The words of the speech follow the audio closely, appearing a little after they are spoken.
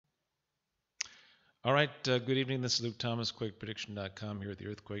All right, good evening. This is Luke Thomas, QuakePrediction.com here at the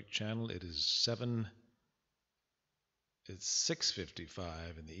Earthquake Channel. It's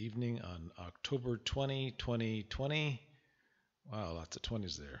 6:55 in the evening on October 20, 2020. Wow, lots of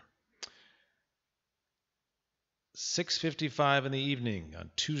 20s there. 6:55 in the evening on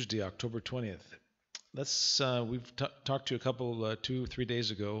Tuesday, October 20th. We've talked to you a couple, 2, 3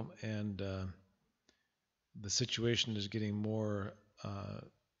 days ago, and the situation is getting more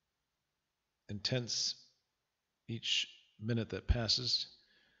intense each minute that passes.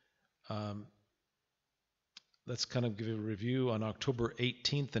 Let's kind of give you a review. On October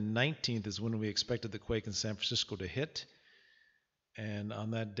 18th and 19th is when we expected the quake in San Francisco to hit. And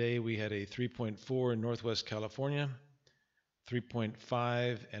on that day, we had a 3.4 in Northwest California,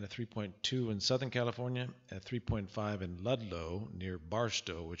 3.5 and a 3.2 in Southern California, and a 3.5 in Ludlow near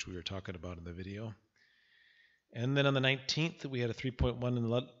Barstow, which we were talking about in the video. And then on the 19th, we had a 3.1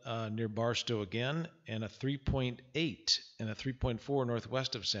 in near Barstow again, and a 3.8 and a 3.4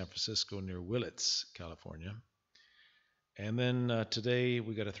 northwest of San Francisco near Willits, California. And then today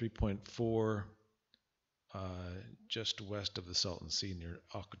we got a 3.4 just west of the Salton Sea near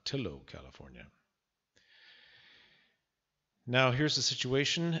Ocotillo, California. Now here's the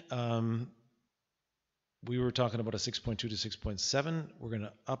situation. We were talking about a 6.2 to 6.7. We're going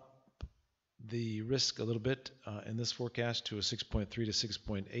to up the risk a little bit in this forecast to a 6.3 to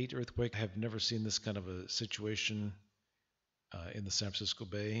 6.8 earthquake. I have never seen this kind of a situation in the San Francisco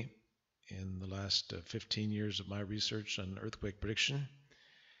Bay in the last 15 years of my research on earthquake prediction.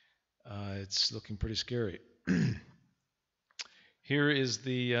 It's looking pretty scary. Here is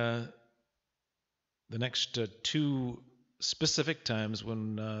the next two specific times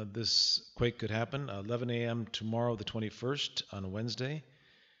when this quake could happen. 11 a.m. tomorrow, the 21st, on a Wednesday,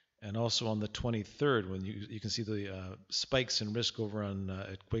 and also on the 23rd, when you can see the spikes in risk over on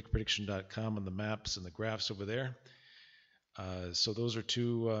at QuakePrediction.com on the maps and the graphs over there. So those are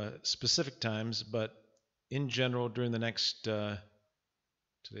two specific times, but in general, during the next,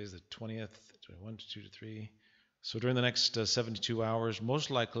 today's the 20th, 21 to 2 to 3. So during the next 72 hours,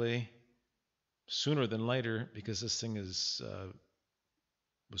 most likely sooner than later, because this thing was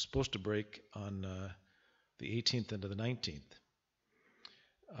supposed to break on the 18th into the 19th.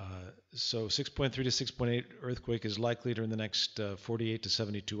 So 6.3 to 6.8 earthquake is likely during the next 48 to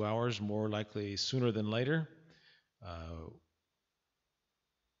 72 hours, more likely sooner than later.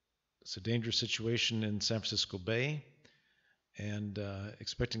 It's a dangerous situation in San Francisco Bay, and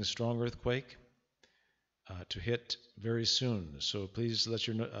expecting a strong earthquake to hit very soon. So please let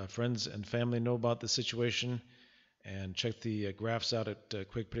your friends and family know about the situation, and check the graphs out at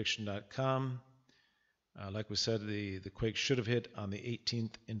QuakePrediction.com. Like we said, the quake should have hit on the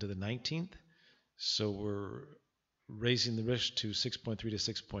 18th into the 19th. So we're raising the risk to 6.3 to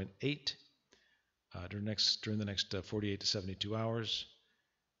 6.8 during the next 48 to 72 hours.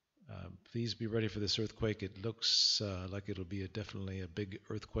 Please be ready for this earthquake. It looks like it'll be definitely a big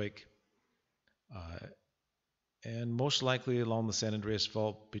earthquake. And most likely along the San Andreas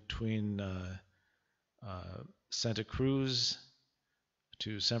Fault between Santa Cruz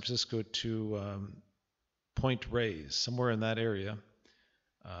to San Francisco to Point Reyes, somewhere in that area,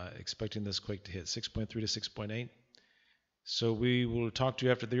 expecting this quake to hit 6.3 to 6.8. So we will talk to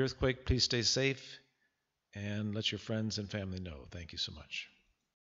you after the earthquake. Please stay safe and let your friends and family know. Thank you so much.